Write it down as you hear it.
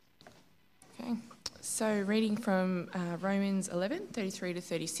Okay, so reading from Romans 11, 33 to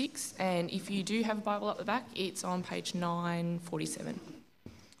 36, and if you do have a Bible up the back, it's on page 947.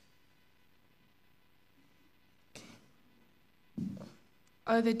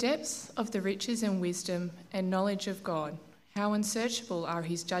 Oh, the depths of the riches and wisdom and knowledge of God! How unsearchable are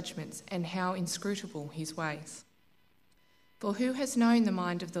his judgments and how inscrutable his ways! For who has known the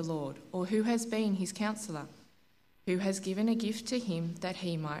mind of the Lord, or who has been his counsellor? Who has given a gift to him that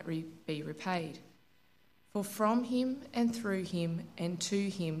he might be repaid? For from him and through him and to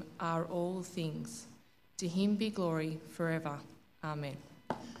him are all things. To him be glory forever. Amen.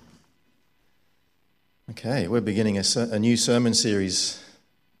 Okay, we're beginning a new sermon series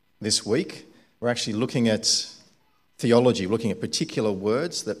this week. We're actually looking at theology, looking at particular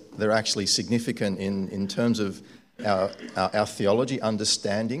words that they're actually significant in terms of our theology,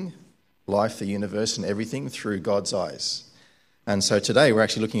 understanding life, the universe and everything through God's eyes. And so today we're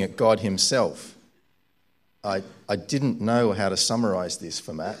actually looking at God himself. I didn't know how to summarise this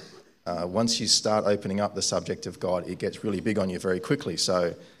for Matt. Once you start opening up the subject of God, it gets really big on you very quickly.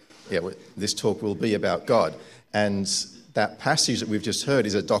 So this talk will be about God. And that passage that we've just heard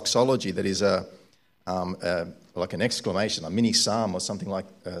is a doxology that is like an exclamation, a mini psalm or something like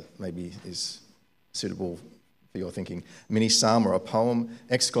maybe is suitable for your thinking. Mini psalm or a poem,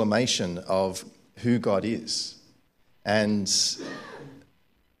 exclamation of who God is. And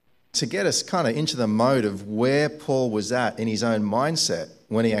to get us kind of into the mode of where Paul was at in his own mindset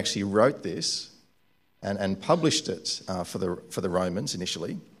when he actually wrote this and published it for the Romans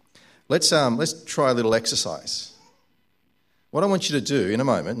initially, let's try a little exercise. What I want you to do in a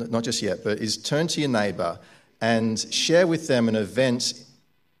moment, not just yet, but is turn to your neighbour and share with them an event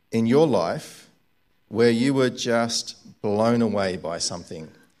in your life where you were just blown away by something.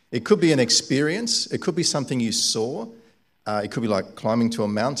 It could be an experience. It could be something you saw. It could be like climbing to a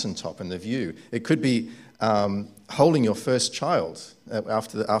mountaintop and the view. It could be holding your first child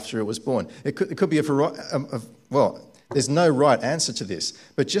after it was born. It could be a variety of, there's no right answer to this,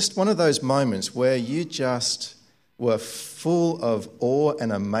 but just one of those moments where you just were full of awe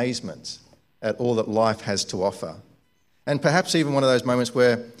and amazement at all that life has to offer. And perhaps even one of those moments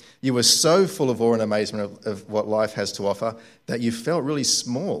where you were so full of awe and amazement of what life has to offer that you felt really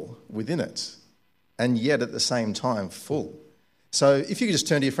small within it, and yet at the same time full. So if you could just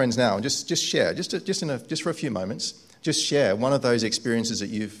turn to your friends now and just share, just for a few moments, just share one of those experiences that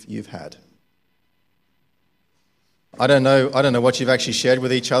you've had. I don't know what you've actually shared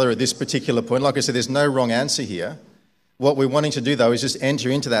with each other at this particular point. Like I said, there's no wrong answer here. What we're wanting to do, though, is just enter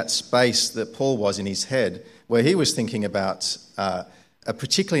into that space that Paul was in his head, where he was thinking about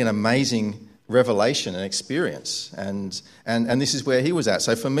particularly an amazing revelation and experience, and this is where he was at.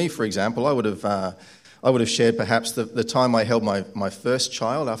 So for me, for example, I would have shared perhaps the time I held my first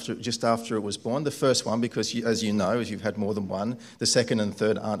child just after it was born. The first one, because as you know, as you've had more than one, the second and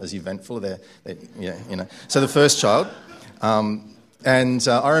third aren't as eventful. So the first child. And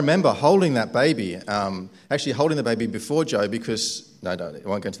I remember holding that baby, actually holding the baby before Joe because, I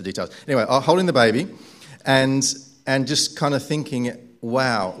won't go into the details. Anyway, holding the baby and just kind of thinking,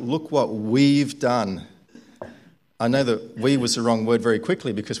 wow, look what we've done. I know that "we" was the wrong word very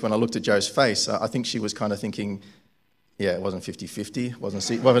quickly because when I looked at Joe's face, I think she was kind of thinking, it wasn't 50-50, it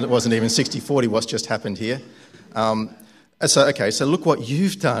wasn't even 60-40, what's just happened here. So look what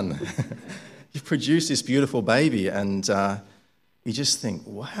you've done. You've produced this beautiful baby and you just think,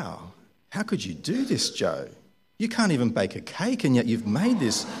 wow, how could you do this, Joe? You can't even bake a cake and yet you've made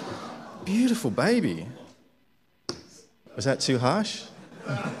this beautiful baby. Was that too harsh?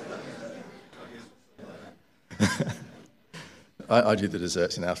 I do the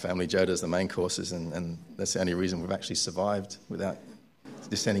desserts in our family. Joe does the main courses, and that's the only reason we've actually survived without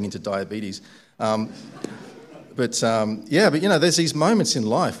descending into diabetes. But there's these moments in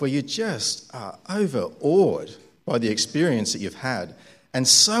life where you just are overawed by the experience that you've had, and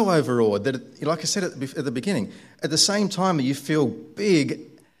so overawed that, like I said at the beginning, at the same time that you feel big,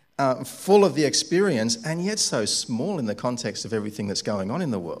 full of the experience, and yet so small in the context of everything that's going on in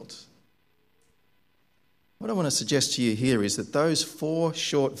the world. What I want to suggest to you here is that those 4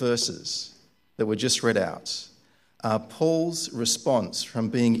 short verses that were just read out are Paul's response from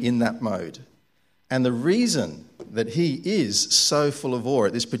being in that mode. And the reason that he is so full of awe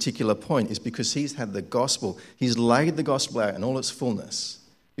at this particular point is because he's had the gospel, he's laid the gospel out in all its fullness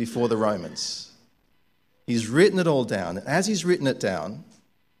before the Romans. He's written it all down. And as he's written it down,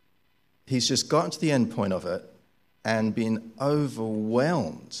 he's just gotten to the end point of it and been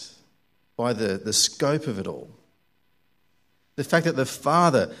overwhelmed by the scope of it all. The fact that the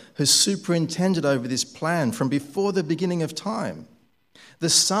Father has superintended over this plan from before the beginning of time. The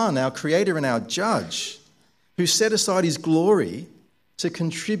Son, our Creator and our Judge, who set aside his glory to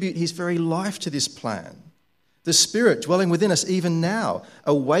contribute his very life to this plan. The Spirit dwelling within us even now,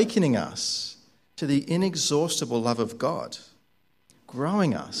 awakening us to the inexhaustible love of God,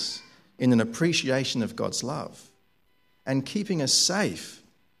 growing us in an appreciation of God's love, and keeping us safe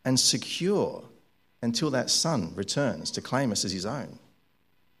and secure until that Son returns to claim us as his own.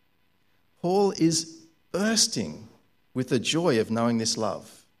 Paul is bursting with the joy of knowing this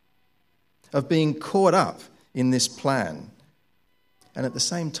love, of being caught up in this plan. And at the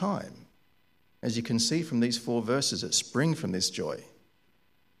same time, as you can see from these 4 verses that spring from this joy,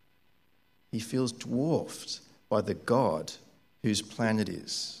 he feels dwarfed by the God whose plan it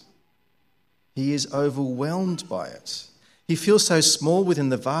is. He is overwhelmed by it. He feels so small within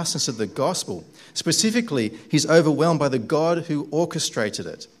the vastness of the gospel. Specifically, he's overwhelmed by the God who orchestrated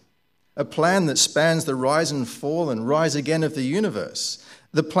it. A plan that spans the rise and fall and rise again of the universe.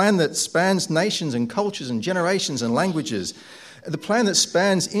 The plan that spans nations and cultures and generations and languages. The plan that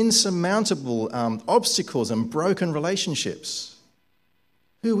spans insurmountable obstacles and broken relationships.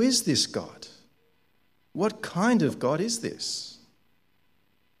 Who is this God? What kind of God is this?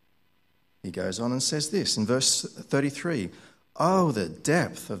 He goes on and says this in verse 33, "Oh, the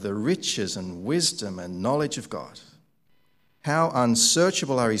depth of the riches and wisdom and knowledge of God. How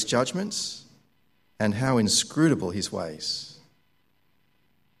unsearchable are his judgments and how inscrutable his ways."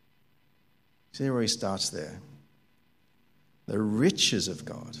 See where he starts there? The riches of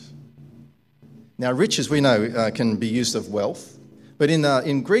God. Now, riches, we know, can be used of wealth, but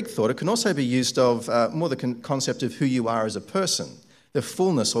in Greek thought, it can also be used of more the concept of who you are as a person, the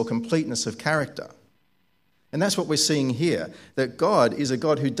fullness or completeness of character. And that's what we're seeing here, that God is a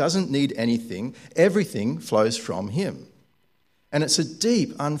God who doesn't need anything. Everything flows from him. And it's a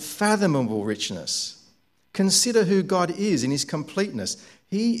deep, unfathomable richness. Consider who God is in his completeness.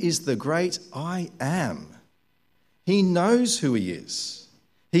 He is the great I am. He knows who he is.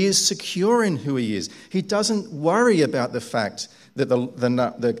 He is secure in who he is. He doesn't worry about the fact that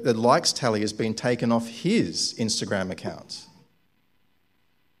the likes tally has been taken off his Instagram account.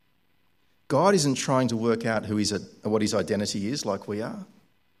 God isn't trying to work out what his identity is like we are.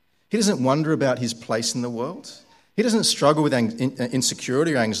 He doesn't wonder about his place in the world. He doesn't struggle with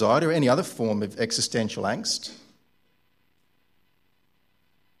insecurity or anxiety or any other form of existential angst.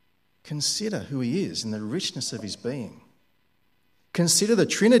 Consider who he is in the richness of his being. Consider the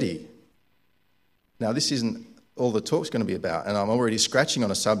Trinity. Now, this isn't all the talk's going to be about, and I'm already scratching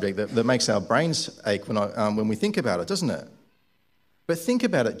on a subject that makes our brains ache when we think about it, doesn't it? But think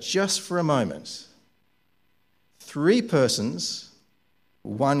about it just for a moment. 3 persons,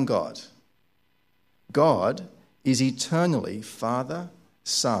 1 God. God is eternally Father,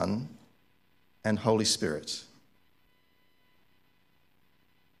 Son, and Holy Spirit.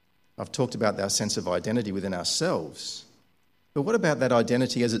 I've talked about our sense of identity within ourselves. But what about that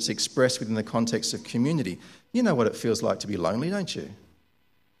identity as it's expressed within the context of community? You know what it feels like to be lonely, don't you?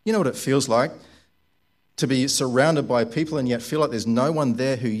 You know what it feels like to be surrounded by people and yet feel like there's no one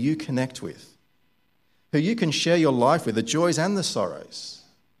there who you connect with, who you can share your life with, the joys and the sorrows.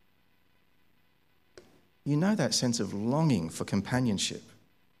 You know that sense of longing for companionship.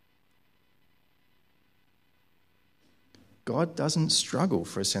 God doesn't struggle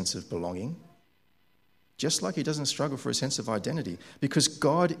for a sense of belonging, just like he doesn't struggle for a sense of identity, because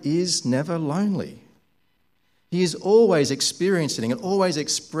God is never lonely. He is always experiencing and always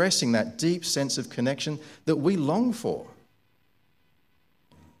expressing that deep sense of connection that we long for.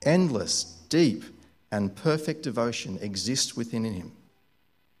 Endless, deep, and perfect devotion exists within him.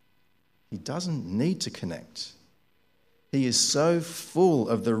 He doesn't need to connect. He is so full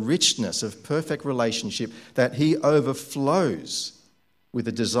of the richness of perfect relationship that he overflows with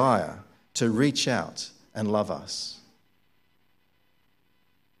a desire to reach out and love us.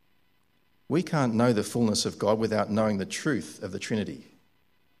 We can't know the fullness of God without knowing the truth of the Trinity.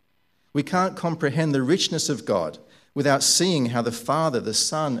 We can't comprehend the richness of God without seeing how the Father, the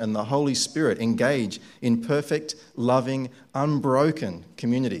Son, and the Holy Spirit engage in perfect, loving, unbroken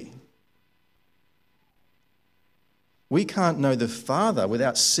community. We can't know the Father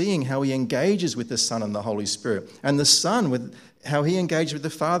without seeing how he engages with the Son and the Holy Spirit, and the Son with how he engages with the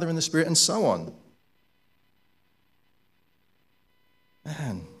Father and the Spirit, and so on.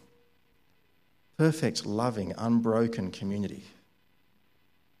 Man, perfect, loving, unbroken community.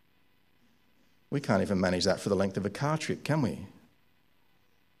 We can't even manage that for the length of a car trip, can we?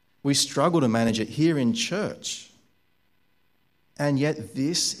 We struggle to manage it here in church. And yet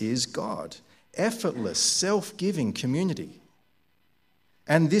this is God. Effortless, self-giving community.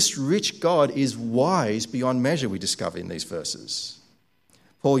 And this rich God is wise beyond measure, we discover in these verses.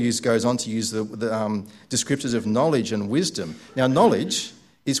 Paul goes on to use the descriptors of knowledge and wisdom. Now, knowledge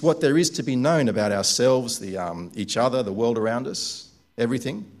is what there is to be known about ourselves, each other, the world around us,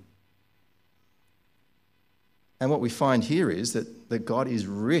 everything. And what we find here is that God is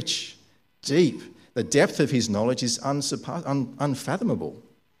rich, deep. The depth of his knowledge is unfathomable.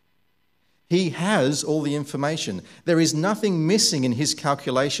 He has all the information. There is nothing missing in his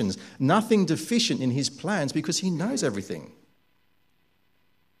calculations, nothing deficient in his plans, because he knows everything.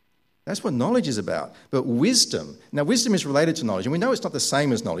 That's what knowledge is about. But wisdom, now wisdom is related to knowledge, and we know it's not the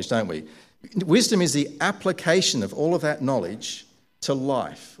same as knowledge, don't we? Wisdom is the application of all of that knowledge to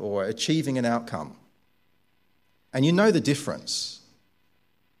life or achieving an outcome. And you know the difference.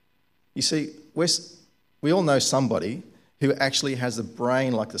 You see, we all know somebody who actually has a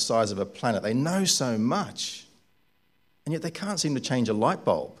brain like the size of a planet. They know so much, and yet they can't seem to change a light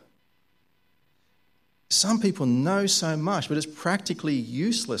bulb. Some people know so much, but it's practically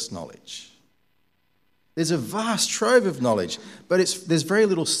useless knowledge. There's a vast trove of knowledge, but there's very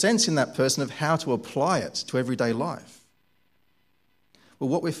little sense in that person of how to apply it to everyday life. Well,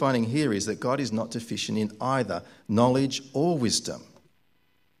 what we're finding here is that God is not deficient in either knowledge or wisdom.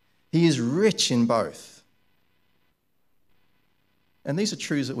 He is rich in both. And these are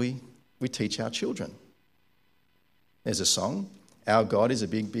truths that we teach our children. There's a song, "Our God is a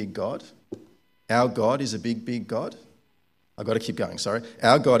big, big God." Our God is a big, big God. I've got to keep going, sorry.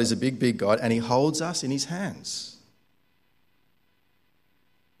 Our God is a big, big God, and he holds us in his hands.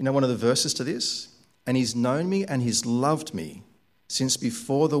 You know one of the verses to this? "And he's known me and he's loved me since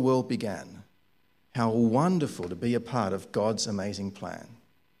before the world began." How wonderful to be a part of God's amazing plan.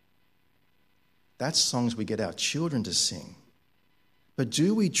 That's songs we get our children to sing. But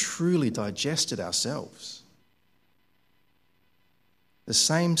do we truly digest it ourselves? The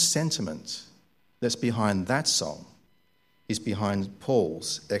same sentiment that's behind that song is behind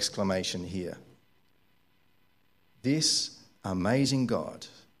Paul's exclamation here. This amazing God,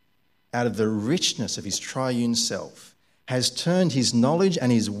 out of the richness of his triune self, has turned his knowledge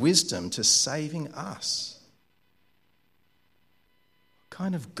and his wisdom to saving us. What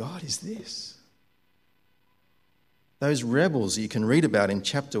kind of God is this? Those rebels you can read about in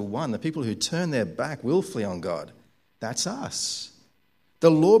chapter 1, the people who turn their back willfully on God, that's us.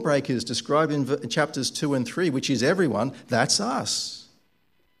 The lawbreakers described in chapters 2 and 3, which is everyone, that's us.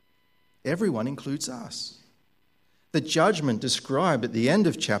 Everyone includes us. The judgment described at the end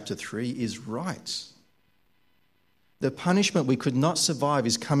of chapter 3 is right. The punishment we could not survive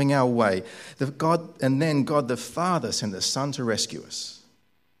is coming our way. And then God the Father sent the Son to rescue us.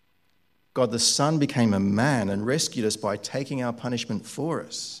 God the Son became a man and rescued us by taking our punishment for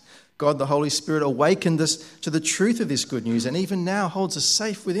us. God the Holy Spirit awakened us to the truth of this good news and even now holds us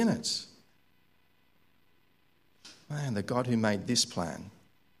safe within it. Man, the God who made this plan,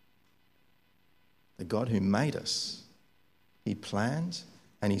 the God who made us, he planned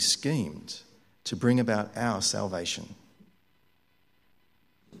and he schemed to bring about our salvation.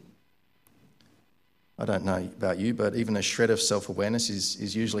 I don't know about you, but even a shred of self-awareness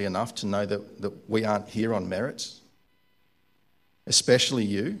is usually enough to know that we aren't here on merit, especially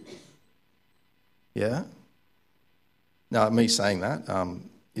you. Yeah? Now, me saying that,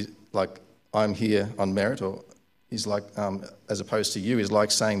 like I'm here on merit, or is like, as opposed to you, is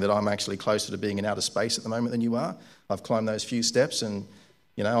like saying that I'm actually closer to being in outer space at the moment than you are. I've climbed those few steps and,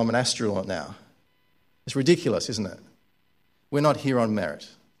 I'm an astronaut now. It's ridiculous, isn't it? We're not here on merit.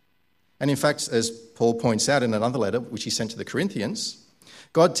 And in fact, as Paul points out in another letter, which he sent to the Corinthians,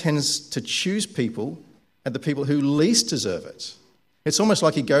 God tends to choose people and the people who least deserve it. It's almost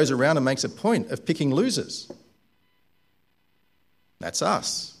like he goes around and makes a point of picking losers. That's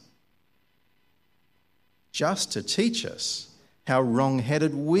us. Just to teach us how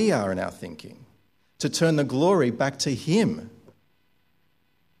wrong-headed we are in our thinking, to turn the glory back to him.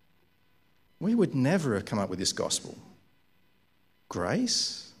 We would never have come up with this gospel.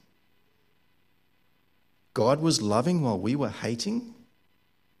 Grace? God was loving while we were hating?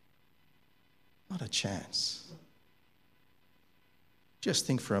 Not a chance. Just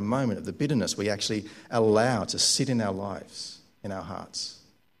think for a moment of the bitterness we actually allow to sit in our lives, in our hearts.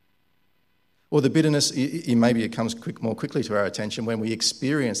 Or the bitterness, maybe it comes more quickly to our attention when we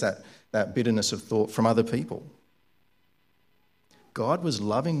experience that bitterness of thought from other people. God was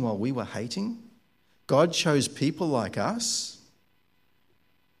loving while we were hating? God chose people like us?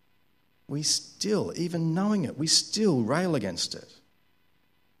 We still, even knowing it, we still rail against it.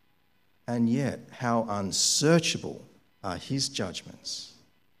 And yet, how unsearchable are his judgments.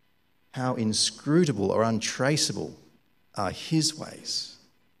 How inscrutable or untraceable are his ways.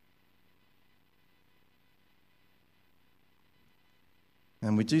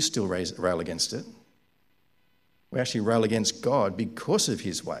 And we do still rail against it. We actually rail against God because of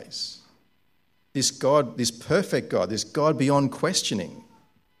his ways. This God, this perfect God, this God beyond questioning.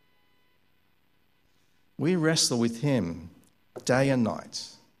 We wrestle with him day and night,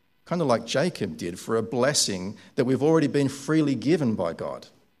 kind of like Jacob did for a blessing that we've already been freely given by God.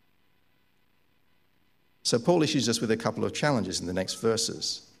 So Paul issues us with a couple of challenges in the next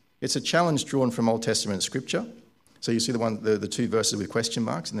verses. It's a challenge drawn from Old Testament scripture. So you see the two verses with question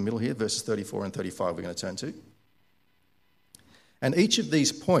marks in the middle here, verses 34 and 35 we're going to turn to. And each of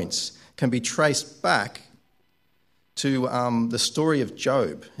these points can be traced back to the story of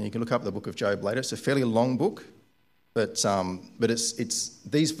Job. And you can look up the book of Job later. It's a fairly long book, but it's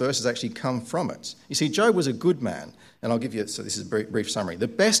these verses actually come from it. You see, Job was a good man, and I'll give you, so this is a brief summary. The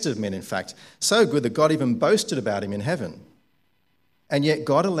best of men, in fact, so good that God even boasted about him in heaven. And yet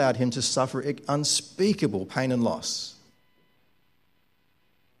God allowed him to suffer unspeakable pain and loss.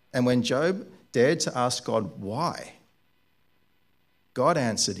 And when Job dared to ask God why, God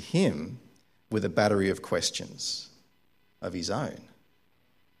answered him with a battery of questions of his own.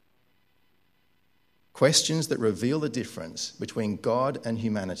 Questions that reveal the difference between God and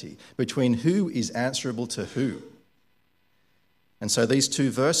humanity, between who is answerable to who. And so these two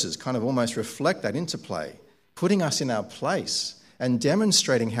verses kind of almost reflect that interplay, putting us in our place and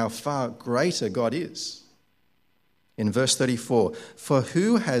demonstrating how far greater God is. In verse 34, for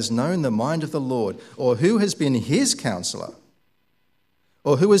who has known the mind of the Lord, or who has been his counselor,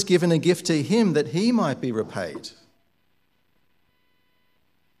 or who has given a gift to him that he might be repaid?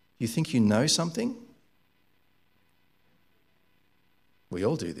 You think you know something? We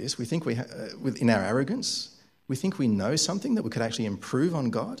all do this. We think in our arrogance, we think we know something that we could actually improve on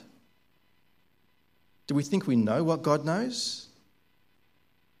God. Do we think we know what God knows?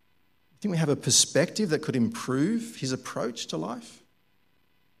 Do you think we have a perspective that could improve his approach to life?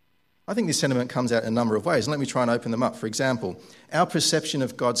 I think this sentiment comes out in a number of ways, and let me try and open them up. For example, our perception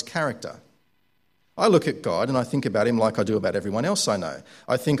of God's character. I look at God and I think about him like I do about everyone else I know.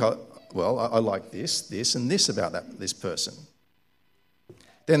 I think, I like this, and this about this person.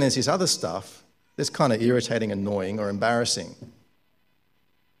 Then there's this other stuff that's kind of irritating, annoying, or embarrassing.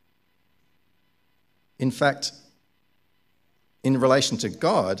 In fact, in relation to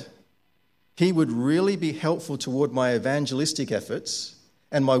God, he would really be helpful toward my evangelistic efforts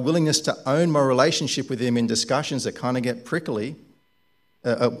and my willingness to own my relationship with him in discussions that kind of get prickly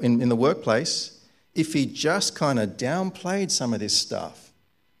in the workplace if he just kind of downplayed some of this stuff.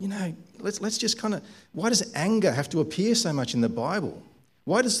 You know, let's just kind of... Why does anger have to appear so much in the Bible?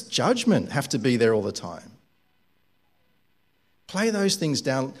 Why does judgment have to be there all the time? Play those things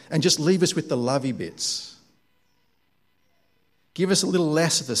down and just leave us with the lovey bits. Give us a little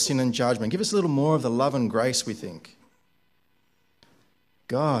less of the sin and judgment. Give us a little more of the love and grace, we think.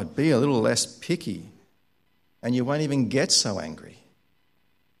 God, be a little less picky, and you won't even get so angry.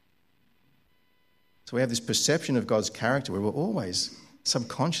 So we have this perception of God's character where we're always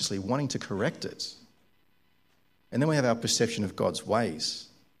subconsciously wanting to correct it. And then we have our perception of God's ways.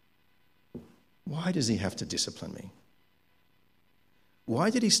 Why does he have to discipline me? Why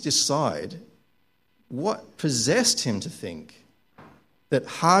did he decide? What possessed him to think that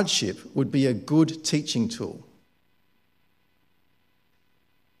hardship would be a good teaching tool?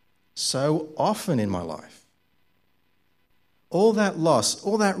 So often in my life, all that loss,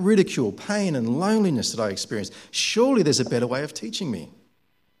 all that ridicule, pain and loneliness that I experienced, surely there's a better way of teaching me.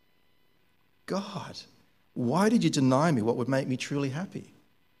 God, why did you deny me what would make me truly happy?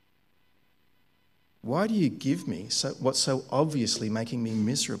 Why do you give me what's so obviously making me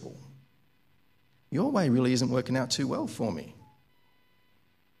miserable? Your way really isn't working out too well for me.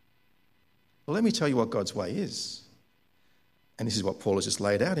 Well, let me tell you what God's way is. And this is what Paul has just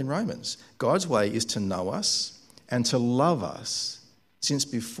laid out in Romans. God's way is to know us and to love us since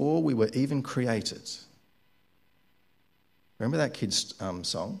before we were even created. Remember that kid's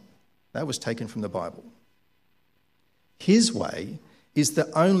song? That was taken from the Bible. His way is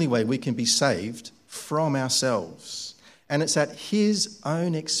the only way we can be saved from ourselves. And it's at his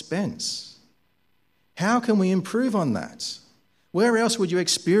own expense. How can we improve on that? Where else would you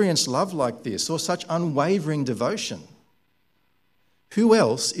experience love like this or such unwavering devotion? Who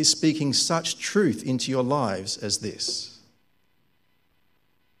else is speaking such truth into your lives as this?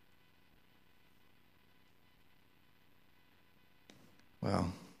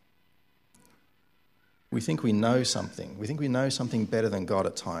 Well, we think we know something. We think we know something better than God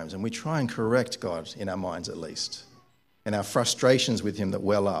at times, and we try and correct God in our minds at least. And our frustrations with him that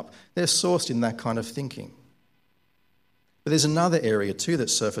well up, they're sourced in that kind of thinking. But there's another area too that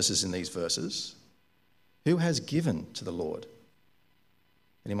surfaces in these verses. Who has given to the Lord?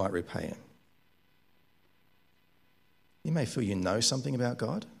 and he might repay him. You may feel you know something about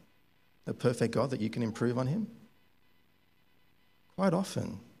God, a perfect God, that you can improve on him. Quite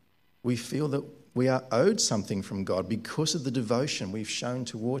often, we feel that we are owed something from God because of the devotion we've shown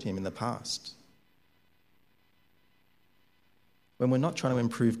toward him in the past. When we're not trying to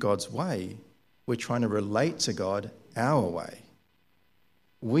improve God's way, we're trying to relate to God our way.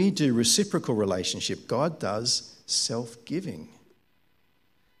 We do reciprocal relationship. God does self-giving.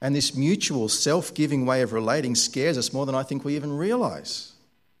 And this mutual self-giving way of relating scares us more than I think we even realise.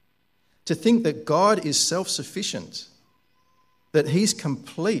 To think that God is self-sufficient, that he's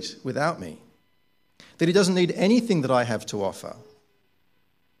complete without me, that he doesn't need anything that I have to offer.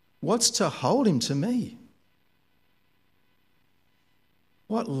 What's to hold him to me?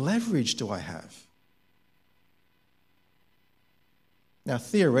 What leverage do I have? Now,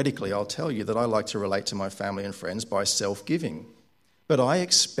 theoretically, I'll tell you that I like to relate to my family and friends by self-giving, but I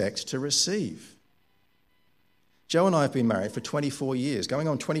expect to receive. Joe and I have been married for 24 years, going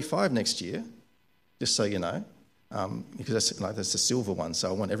on 25 next year, just so you know, because that's the silver one, so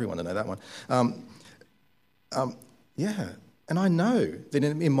I want everyone to know that one. And I know that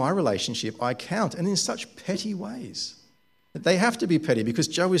in my relationship I count, and in such petty ways. They have to be petty because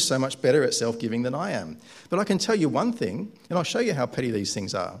Joe is so much better at self-giving than I am. But I can tell you one thing, and I'll show you how petty these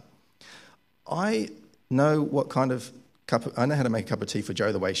things are. I know I know how to make a cup of tea for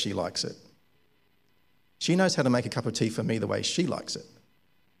Joe the way she likes it. She knows how to make a cup of tea for me the way she likes it.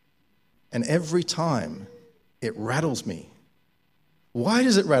 And every time it rattles me. Why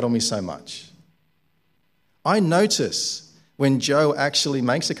does it rattle me so much? I notice when Joe actually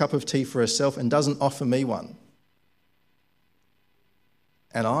makes a cup of tea for herself and doesn't offer me one.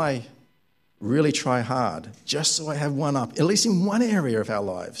 And I really try hard, just so I have one up, at least in one area of our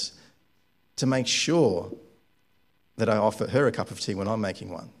lives, to make sure that I offer her a cup of tea when I'm making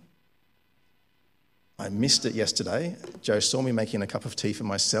one. I missed it yesterday. Joe saw me making a cup of tea for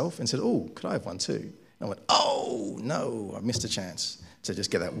myself and said, "Oh, could I have one too?" And I went, "Oh, no, I missed a chance to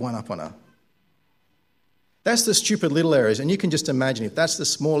just get that one up on her." That's the stupid little areas, and you can just imagine if that's the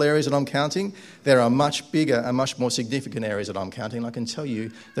small areas that I'm counting, there are much bigger and much more significant areas that I'm counting, and I can tell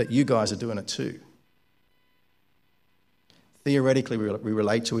you that you guys are doing it too. Theoretically, we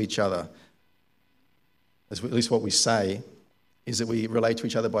relate to each other, at least what we say is that we relate to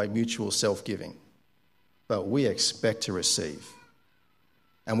each other by mutual self-giving, but we expect to receive.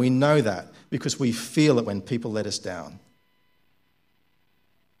 And we know that because we feel it when people let us down.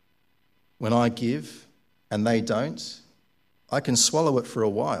 When I give and they don't, I can swallow it for a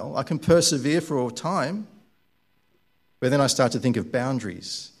while. I can persevere for a time. But then I start to think of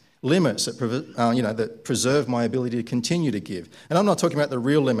boundaries, limits that preserve my ability to continue to give. And I'm not talking about the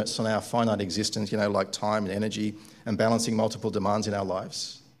real limits on our finite existence, like time and energy and balancing multiple demands in our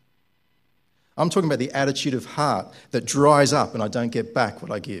lives. I'm talking about the attitude of heart that dries up and I don't get back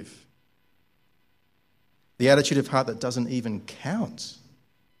what I give. The attitude of heart that doesn't even count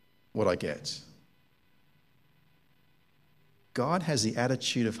what I get. God has the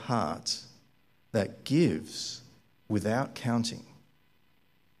attitude of heart that gives without counting.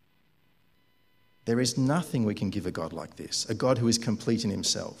 There is nothing we can give a God like this, a God who is complete in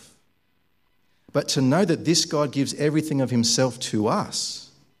himself. But to know that this God gives everything of himself to us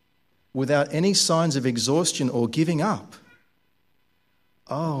without any signs of exhaustion or giving up.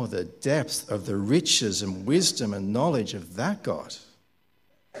 Oh, the depth of the riches and wisdom and knowledge of that God.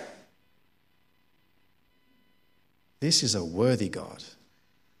 This is a worthy God.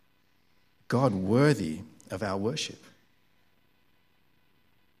 God worthy of our worship.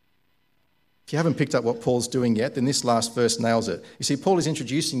 If you haven't picked up what Paul's doing yet, then this last verse nails it. You see, Paul is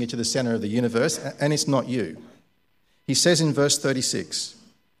introducing you to the centre of the universe, and it's not you. He says in verse 36,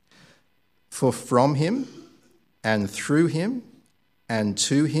 "For from him and through him and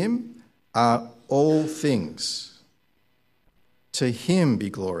to him are all things. To him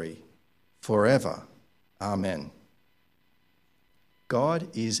be glory forever. Amen." God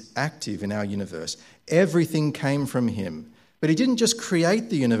is active in our universe. Everything came from him. But he didn't just create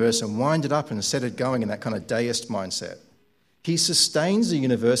the universe and wind it up and set it going in that kind of deist mindset. He sustains the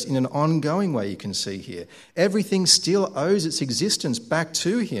universe in an ongoing way, you can see here. Everything still owes its existence back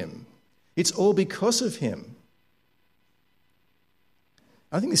to him. It's all because of him.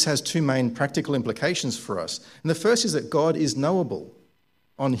 I think this has two main practical implications for us. And the first is that God is knowable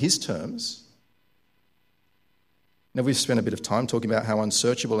on his terms. Now, we've spent a bit of time talking about how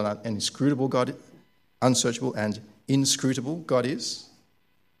unsearchable and inscrutable God is.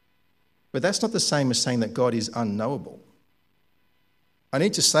 But that's not the same as saying that God is unknowable. I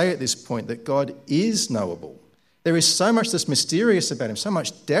need to say at this point that God is knowable. There is so much that's mysterious about him, so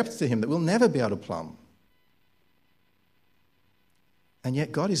much depth to him that we'll never be able to plumb. And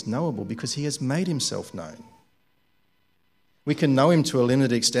yet God is knowable because he has made himself known. We can know him to a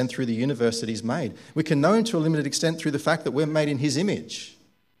limited extent through the universe that he's made. We can know him to a limited extent through the fact that we're made in his image.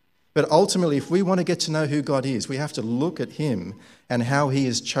 But ultimately, if we want to get to know who God is, we have to look at him and how he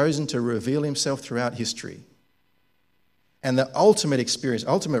has chosen to reveal himself throughout history. And the ultimate experience,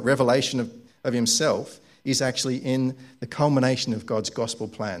 ultimate revelation of himself is actually in the culmination of God's gospel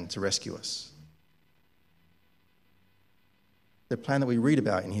plan to rescue us. The plan that we read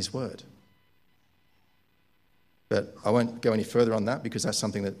about in his word. But I won't go any further on that because that's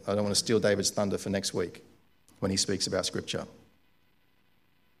something that I don't want to steal David's thunder for next week when he speaks about Scripture.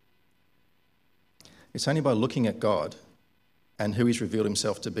 It's only by looking at God and who he's revealed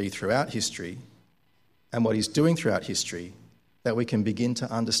himself to be throughout history and what he's doing throughout history that we can begin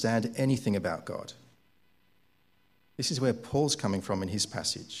to understand anything about God. This is where Paul's coming from in his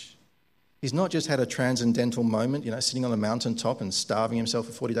passage. He's not just had a transcendental moment, sitting on a mountaintop and starving himself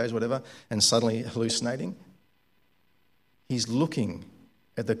for 40 days, whatever, and suddenly hallucinating. He's looking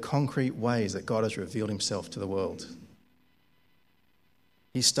at the concrete ways that God has revealed himself to the world.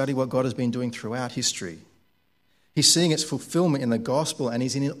 He's studied what God has been doing throughout history. He's seeing its fulfillment in the gospel and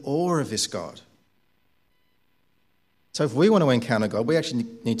he's in awe of this God. So if we want to encounter God, we actually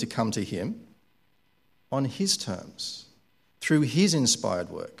need to come to him on his terms, through his inspired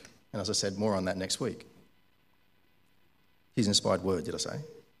work. And as I said, more on that next week. His inspired word, did I say?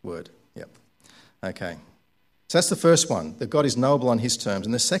 Word, yep. Okay. So that's the first one, that God is knowable on his terms.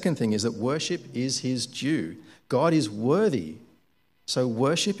 And the second thing is that worship is his due. God is worthy, so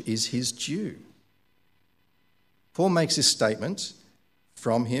worship is his due. Paul makes this statement,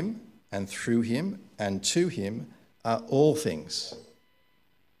 from him and through him and to him are all things.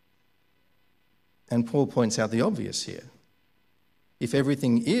 And Paul points out the obvious here. If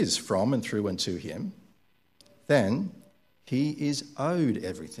everything is from and through and to him, then he is owed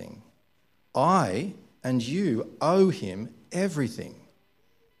everything. I and you owe him everything.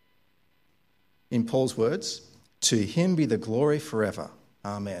 In Paul's words, to him be the glory forever.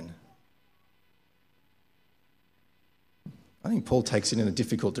 Amen. I think Paul takes it in a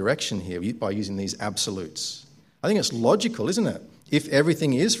difficult direction here by using these absolutes. I think it's logical, isn't it? If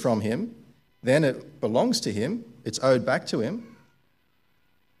everything is from him, then it belongs to him. It's owed back to him.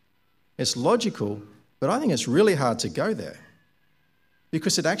 It's logical, but I think it's really hard to go there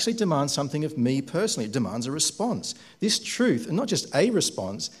because it actually demands something of me personally. It demands a response. This truth, and not just a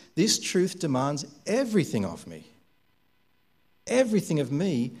response, this truth demands everything of me. Everything of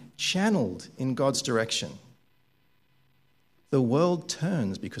me channeled in God's direction. The world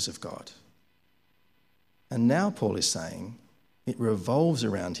turns because of God. And now Paul is saying it revolves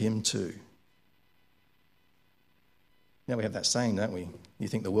around him too. Now we have that saying, don't we? You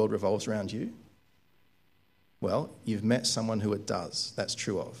think the world revolves around you? Well, you've met someone who it does. That's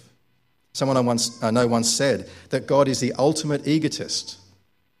true of. Someone I know once said that God is the ultimate egotist.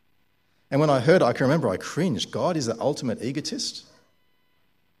 And when I heard it, I can remember I cringed. God is the ultimate egotist?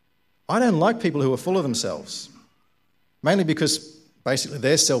 I don't like people who are full of themselves. Mainly because basically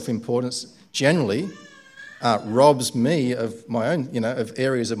their self-importance generally robs me of my own, of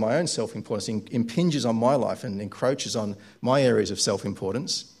areas of my own self-importance, impinges on my life and encroaches on my areas of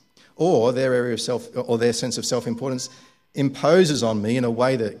self-importance, or their area of or their sense of self-importance imposes on me in a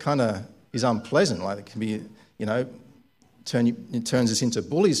way that kind of is unpleasant. Like it can be, it turns us into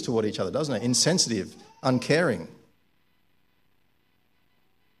bullies toward each other, doesn't it? Insensitive, uncaring.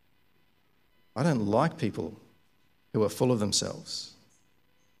 I don't like people who are full of themselves.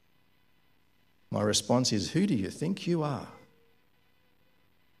 My response is, who do you think you are?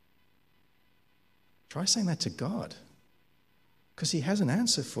 Try saying that to God, because he has an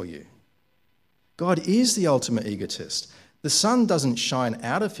answer for you. God is the ultimate egotist. The sun doesn't shine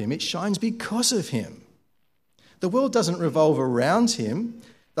out of him, it shines because of him. The world doesn't revolve around him.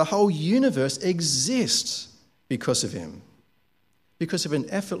 The whole universe exists because of him, because of an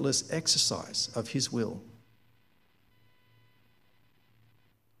effortless exercise of his will.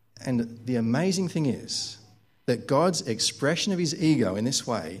 And the amazing thing is that God's expression of his ego in this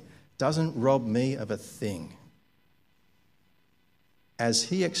way doesn't rob me of a thing. As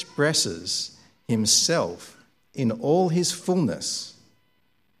he expresses himself in all his fullness,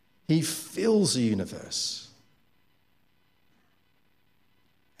 he fills the universe.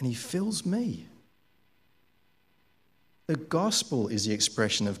 And he fills me. The gospel is the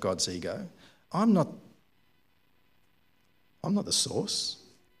expression of God's ego. I'm not the source.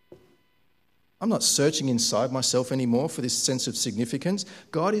 I'm not searching inside myself anymore for this sense of significance.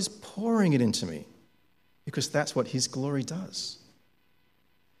 God is pouring it into me because that's what his glory does.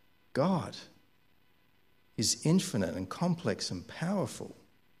 God is infinite and complex and powerful.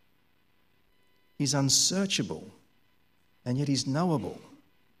 He's unsearchable, and yet he's knowable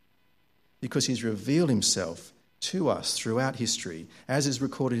because he's revealed himself to us throughout history, as is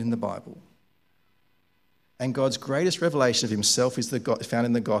recorded in the Bible. And God's greatest revelation of himself is found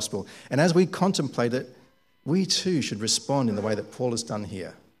in the gospel. And as we contemplate it, we too should respond in the way that Paul has done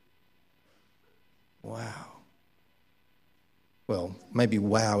here. Wow. Well, maybe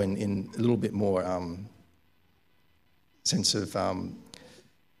wow in a little bit more sense of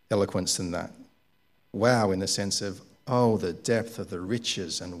eloquence than that. Wow in the sense of, oh, the depth of the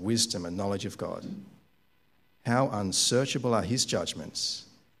riches and wisdom and knowledge of God. How unsearchable are his judgments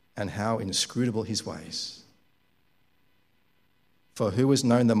and how inscrutable his ways. For who has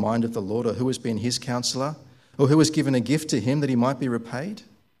known the mind of the Lord, or who has been his counselor, or who has given a gift to him that he might be repaid?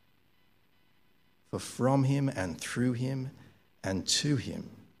 For from him and through him and to him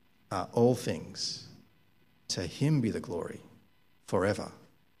are all things. To him be the glory forever.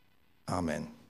 Amen.